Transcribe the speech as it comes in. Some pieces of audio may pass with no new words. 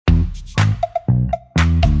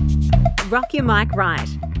Rock Your Mic Right,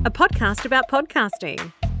 a podcast about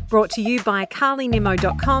podcasting. Brought to you by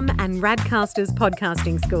carlynimmo.com and Radcasters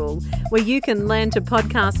Podcasting School, where you can learn to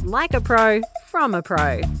podcast like a pro from a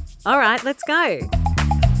pro. All right, let's go.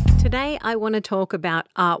 Today, I want to talk about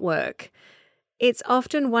artwork. It's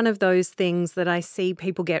often one of those things that I see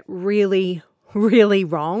people get really, really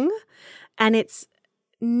wrong, and it's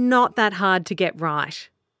not that hard to get right.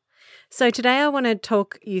 So today I want to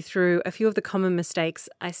talk you through a few of the common mistakes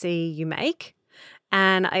I see you make,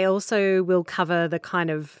 and I also will cover the kind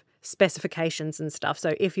of specifications and stuff.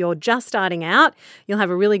 So if you're just starting out, you'll have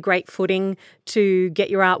a really great footing to get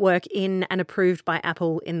your artwork in and approved by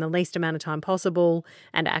Apple in the least amount of time possible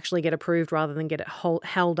and actually get approved rather than get it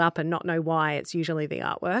held up and not know why. It's usually the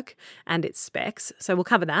artwork and its specs. So we'll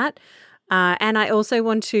cover that. And I also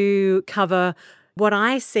want to cover what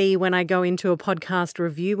I see when I go into a podcast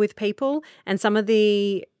review with people and some of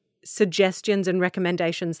the suggestions and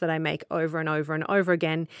recommendations that I make over and over and over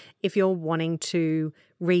again if you're wanting to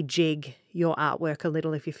rejig your artwork a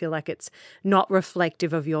little, if you feel like it's not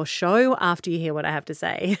reflective of your show after you hear what I have to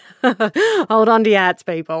say. Hold on to your hats,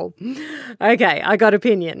 people. Okay, I got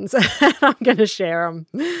opinions and I'm going to share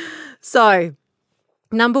them. So,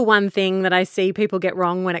 number one thing that I see people get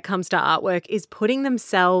wrong when it comes to artwork is putting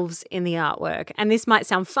themselves in the artwork. And this might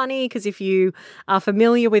sound funny because if you are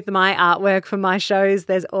familiar with my artwork for my shows,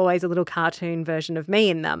 there's always a little cartoon version of me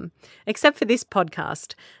in them. Except for this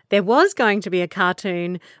podcast. There was going to be a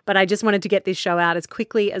cartoon, but I just wanted to get this show out as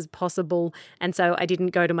quickly as possible. And so I didn't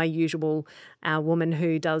go to my usual woman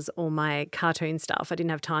who does all my cartoon stuff. I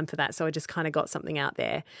didn't have time for that. So I just kind of got something out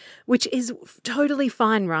there, which is totally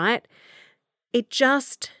fine, right? It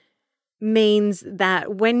just means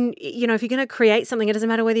that when, if you're going to create something, it doesn't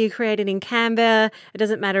matter whether you create it in Canva, it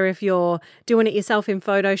doesn't matter if you're doing it yourself in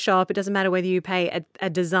Photoshop, it doesn't matter whether you pay a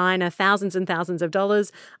designer thousands and thousands of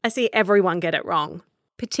dollars. I see everyone get it wrong,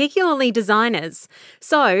 particularly designers.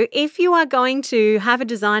 So if you are going to have a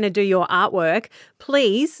designer do your artwork,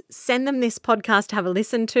 please send them this podcast to have a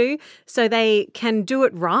listen to so they can do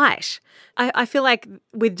it right. I feel like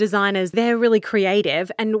with designers, they're really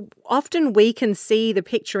creative and often we can see the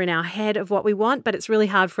picture in our head of what we want, but it's really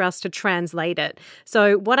hard for us to translate it.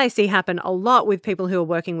 So what I see happen a lot with people who are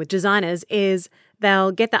working with designers is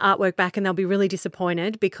they'll get the artwork back and they'll be really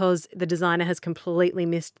disappointed because the designer has completely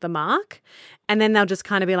missed the mark. And then they'll just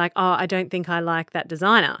kind of be like, oh, I don't think I like that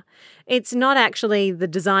designer. It's not actually the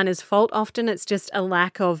designer's fault often. It's just a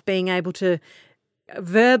lack of being able to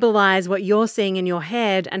verbalize what you're seeing in your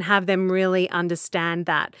head and have them really understand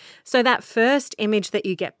that. So that first image that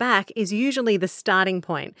you get back is usually the starting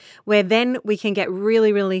point where then we can get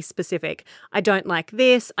really, really specific. I don't like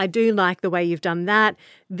this. I do like the way you've done that.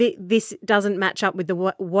 This doesn't match up with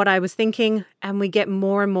what I was thinking. And we get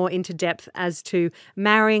more and more into depth as to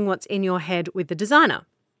marrying what's in your head with the designer.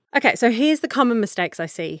 Okay, so here's the common mistakes I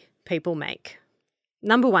see people make.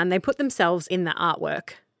 Number one, they put themselves in the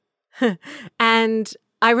artwork. And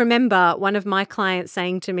I remember one of my clients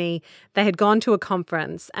saying to me, they had gone to a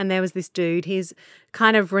conference and there was this dude, he's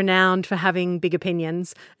kind of renowned for having big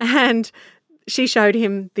opinions, and she showed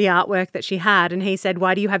him the artwork that she had and he said,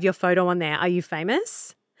 why do you have your photo on there? Are you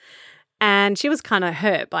famous? And she was kind of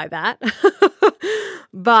hurt by that.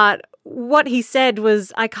 But what he said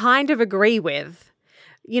was, I kind of agree with.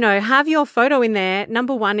 Have your photo in there,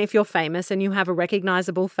 number one, if you're famous and you have a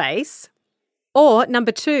recognizable face. Or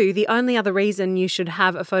number two, the only other reason you should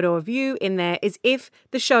have a photo of you in there is if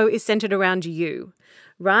the show is centered around you,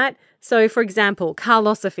 right? So for example,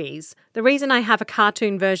 Carlosophies. The reason I have a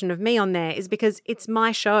cartoon version of me on there is because it's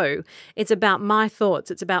my show. It's about my thoughts.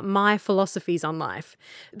 It's about my philosophies on life.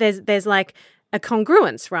 There's like a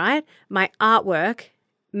congruence, right? My artwork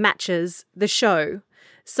matches the show.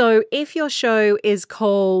 So if your show is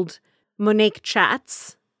called Monique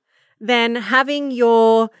Chats, then having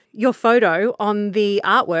your photo on the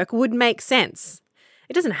artwork would make sense.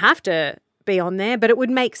 It doesn't have to be on there, but it would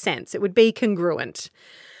make sense. It would be congruent.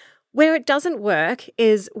 Where it doesn't work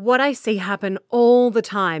is what I see happen all the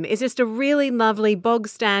time is just a really lovely bog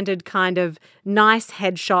standard kind of nice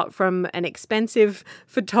headshot from an expensive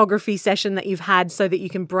photography session that you've had so that you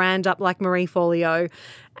can brand up like Marie Forleo.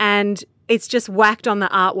 And it's just whacked on the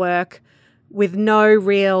artwork with no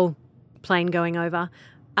real plane going over.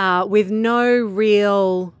 With no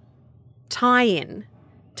real tie-in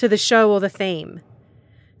to the show or the theme.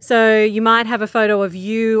 So you might have a photo of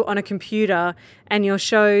you on a computer and your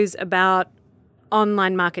show's about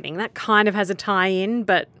online marketing. That kind of has a tie-in,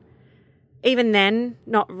 but Even then,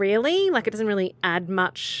 not really. Like, it doesn't really add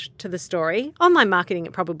much to the story. Online marketing,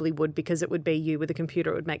 it probably would, because it would be you with a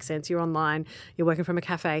computer. It would make sense. You're online, you're working from a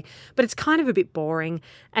cafe. But it's kind of a bit boring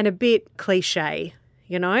and a bit cliche,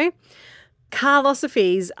 you know?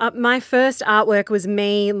 Carlosophies, my first artwork was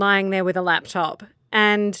me lying there with a laptop.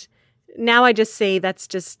 And now I just see it's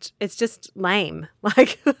just lame.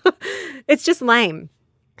 Like, it's just lame.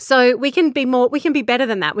 So we can be better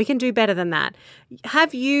than that. We can do better than that.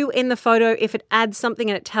 Have you in the photo if it adds something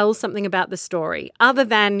and it tells something about the story other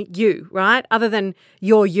than you, right? Other than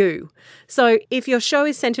you're you. So if your show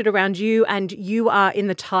is centered around you and you are in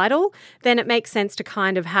the title, then it makes sense to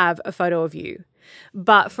kind of have a photo of you.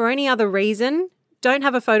 But for any other reason, don't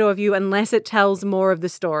have a photo of you unless it tells more of the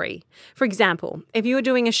story. For example, if you were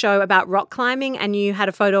doing a show about rock climbing and you had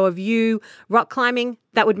a photo of you rock climbing,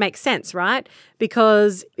 that would make sense, right?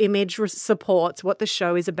 Because image supports what the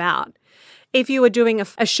show is about. If you were doing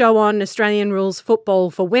a show on Australian rules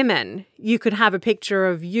football for women, you could have a picture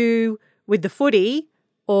of you with the footy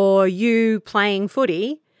or you playing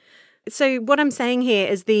footy. So what I'm saying here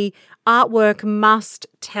is the artwork must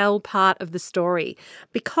tell part of the story,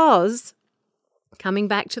 because coming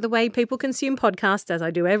back to the way people consume podcasts, as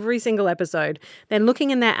I do every single episode, they're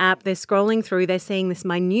looking in their app, they're scrolling through, they're seeing this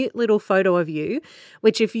minute little photo of you,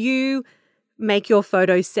 which if you make your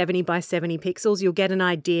photo 70 by 70 pixels, you'll get an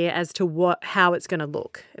idea as to how it's going to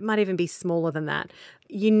look. It might even be smaller than that.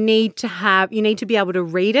 You need to be able to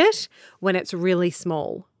read it when it's really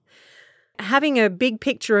small. Having a big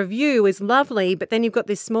picture of you is lovely, but then you've got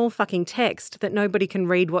this small fucking text that nobody can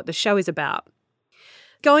read what the show is about.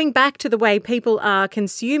 Going back to the way people are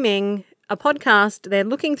consuming a podcast, they're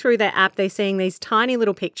looking through their app, they're seeing these tiny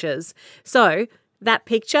little pictures. So that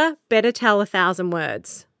picture better tell 1,000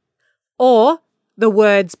 words, or the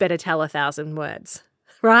words better tell 1,000 words,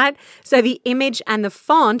 right? So the image and the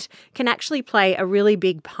font can actually play a really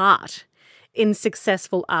big part in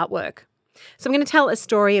successful artwork. So I'm going to tell a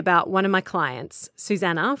story about one of my clients,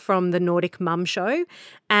 Susanna from the Nordic Mum Show,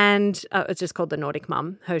 and it's just called The Nordic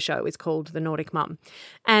Mum. Her show is called The Nordic Mum.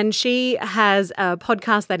 And she has a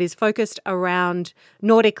podcast that is focused around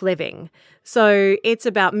Nordic living. So it's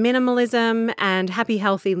about minimalism and happy,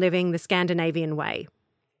 healthy living the Scandinavian way.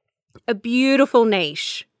 A beautiful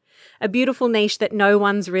niche that no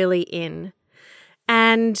one's really in.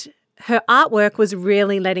 And her artwork was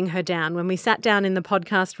really letting her down. When we sat down in the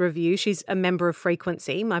podcast review, she's a member of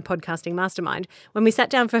Frequency, my podcasting mastermind. When we sat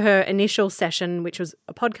down for her initial session, which was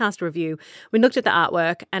a podcast review, we looked at the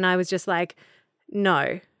artwork and I was just like,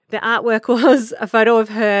 no. The artwork was a photo of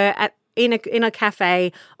her in a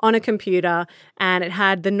cafe on a computer, and it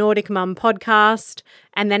had the Nordic Mum podcast,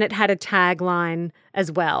 and then it had a tagline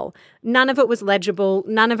as well. None of it was legible.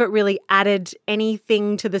 None of it really added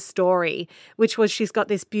anything to the story, which was she's got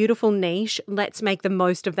this beautiful niche. Let's make the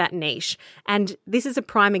most of that niche. And this is a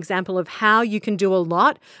prime example of how you can do a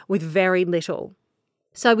lot with very little.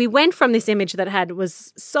 So we went from this image that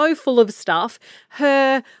was so full of stuff,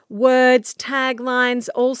 her words, taglines,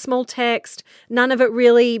 all small text, none of it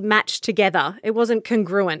really matched together. It wasn't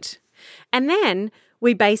congruent. And then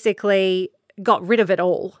we basically got rid of it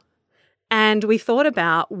all. And we thought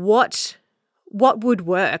about what would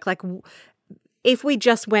work. Like, if we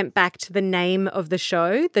just went back to the name of the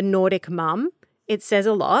show, The Nordic Mum, it says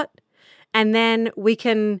a lot. And then we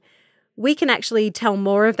can actually tell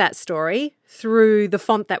more of that story through the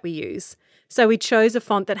font that we use. So we chose a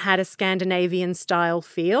font that had a Scandinavian style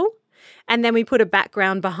feel, and then we put a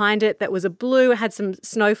background behind it that was a blue. It had some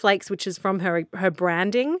snowflakes, which is from her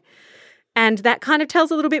branding, and that kind of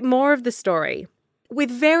tells a little bit more of the story. With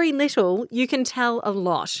very little, you can tell a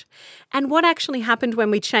lot. And what actually happened when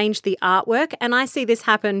we changed the artwork, and I see this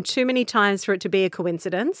happen too many times for it to be a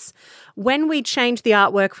coincidence, when we change the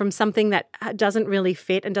artwork from something that doesn't really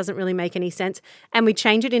fit and doesn't really make any sense, and we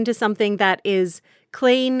change it into something that is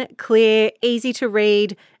clean, clear, easy to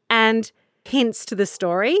read, and hints to the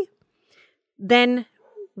story, then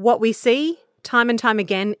what we see time and time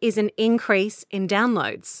again is an increase in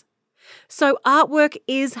downloads. So artwork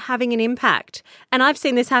is having an impact. And I've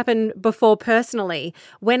seen this happen before personally.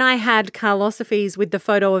 When I had Carlosophies with the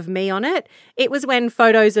photo of me on it, it was when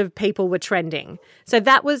photos of people were trending. So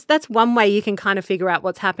that's one way you can kind of figure out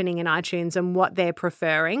what's happening in iTunes and what they're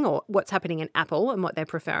preferring, or what's happening in Apple and what they're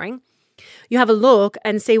preferring. You have a look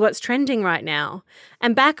and see what's trending right now.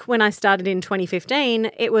 And back when I started in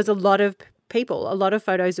 2015, it was a lot of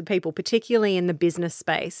photos of people, particularly in the business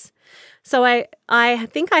space. So I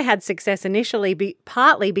think I had success initially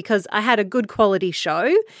partly because I had a good quality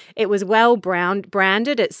show. It was well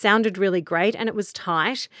branded, it sounded really great, and it was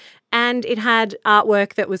tight, and it had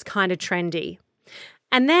artwork that was kind of trendy.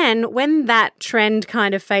 And then when that trend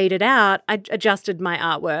kind of faded out, I adjusted my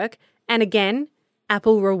artwork. And again,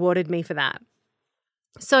 Apple rewarded me for that.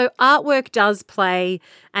 So artwork does play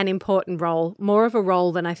an important role, more of a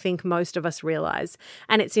role than I think most of us realize.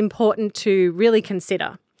 And it's important to really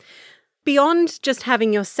consider. Beyond just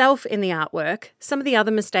having yourself in the artwork, some of the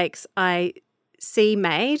other mistakes I see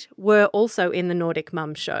made were also in the Nordic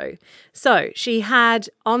Mum show. So she had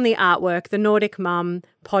on the artwork the Nordic Mum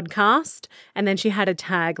podcast, and then she had a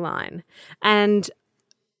tagline. And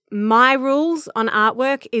my rules on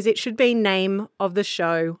artwork is it should be name of the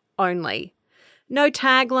show only. No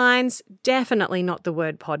taglines, definitely not the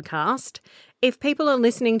word podcast. If people are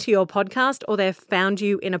listening to your podcast or they've found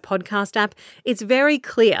you in a podcast app, it's very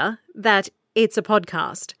clear that it's a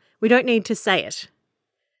podcast. We don't need to say it,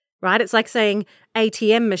 right? It's like saying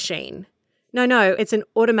ATM machine. No, it's an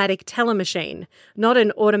automatic teller machine, not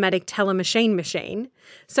an automatic teller machine.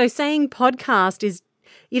 So saying podcast is,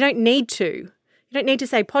 you don't need to. You don't need to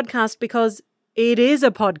say podcast because it is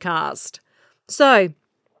a podcast. So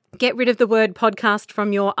get rid of the word podcast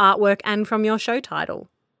from your artwork and from your show title.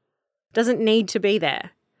 Doesn't need to be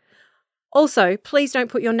there. Also, please don't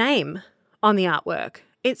put your name on the artwork.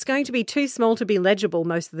 It's going to be too small to be legible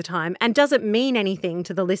most of the time and doesn't mean anything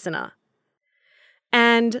to the listener.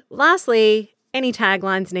 And lastly, any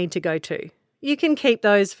taglines need to go too. You can keep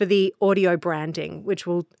those for the audio branding, which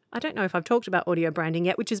I don't know if I've talked about audio branding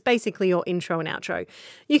yet, which is basically your intro and outro.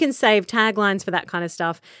 You can save taglines for that kind of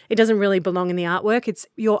stuff. It doesn't really belong in the artwork.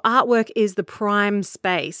 Your artwork is the prime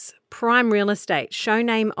space, prime real estate, show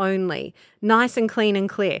name only, nice and clean and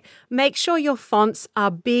clear. Make sure your fonts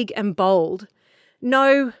are big and bold.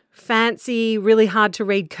 No fancy, really hard to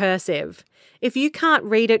read cursive. If you can't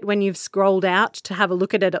read it when you've scrolled out to have a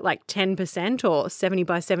look at it at like 10% or 70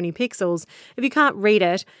 by 70 pixels, if you can't read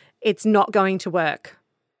it, it's not going to work.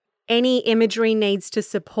 Any imagery needs to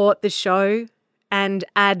support the show and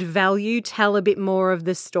add value, tell a bit more of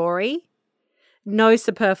the story. No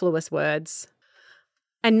superfluous words.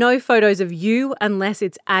 And no photos of you unless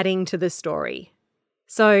it's adding to the story.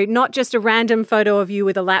 So not just a random photo of you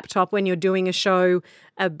with a laptop when you're doing a show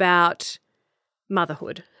about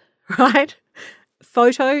motherhood, right?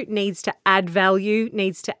 Photo needs to add value,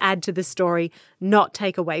 needs to add to the story, not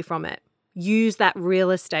take away from it. Use that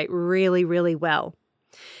real estate really, really well.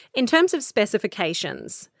 In terms of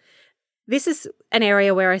specifications, this is an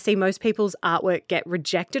area where I see most people's artwork get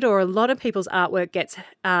rejected, or a lot of people's artwork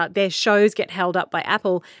their shows get held up by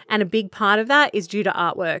Apple, and a big part of that is due to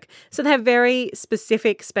artwork. So they have very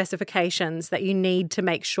specific specifications that you need to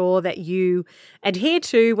make sure that you adhere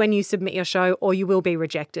to when you submit your show, or you will be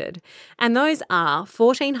rejected. And those are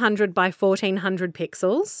 1400 by 1400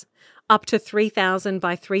 pixels, up to 3000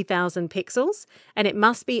 by 3000 pixels, and it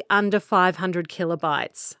must be under 500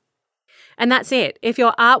 kilobytes. And that's it. If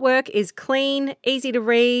your artwork is clean, easy to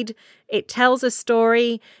read, it tells a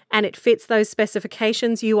story, and it fits those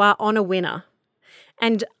specifications, you are on a winner.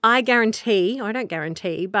 And I don't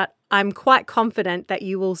guarantee, but I'm quite confident that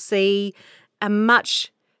you will see a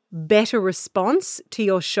much better response to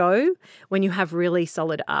your show when you have really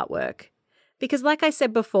solid artwork. Because like I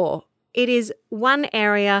said before, it is one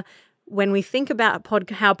area when we think about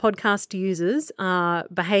how podcast users are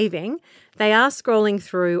behaving, they are scrolling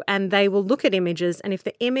through and they will look at images, and if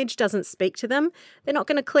the image doesn't speak to them, they're not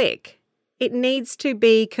going to click. It needs to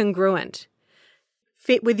be congruent.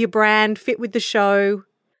 Fit with your brand, fit with the show.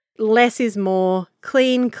 Less is more,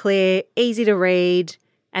 clean, clear, easy to read,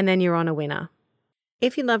 and then you're on a winner.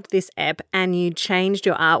 If you loved this ep and you changed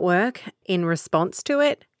your artwork in response to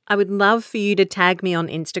it, I would love for you to tag me on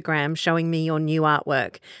Instagram showing me your new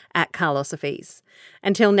artwork at Carlosophies.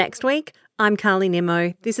 Until next week, I'm Carly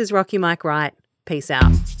Nimmo. This is Rock Your Mic Right. Peace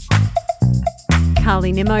out.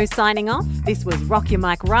 Carly Nimmo signing off. This was Rock Your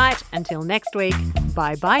Mic Right. Until next week,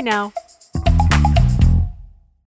 bye-bye now.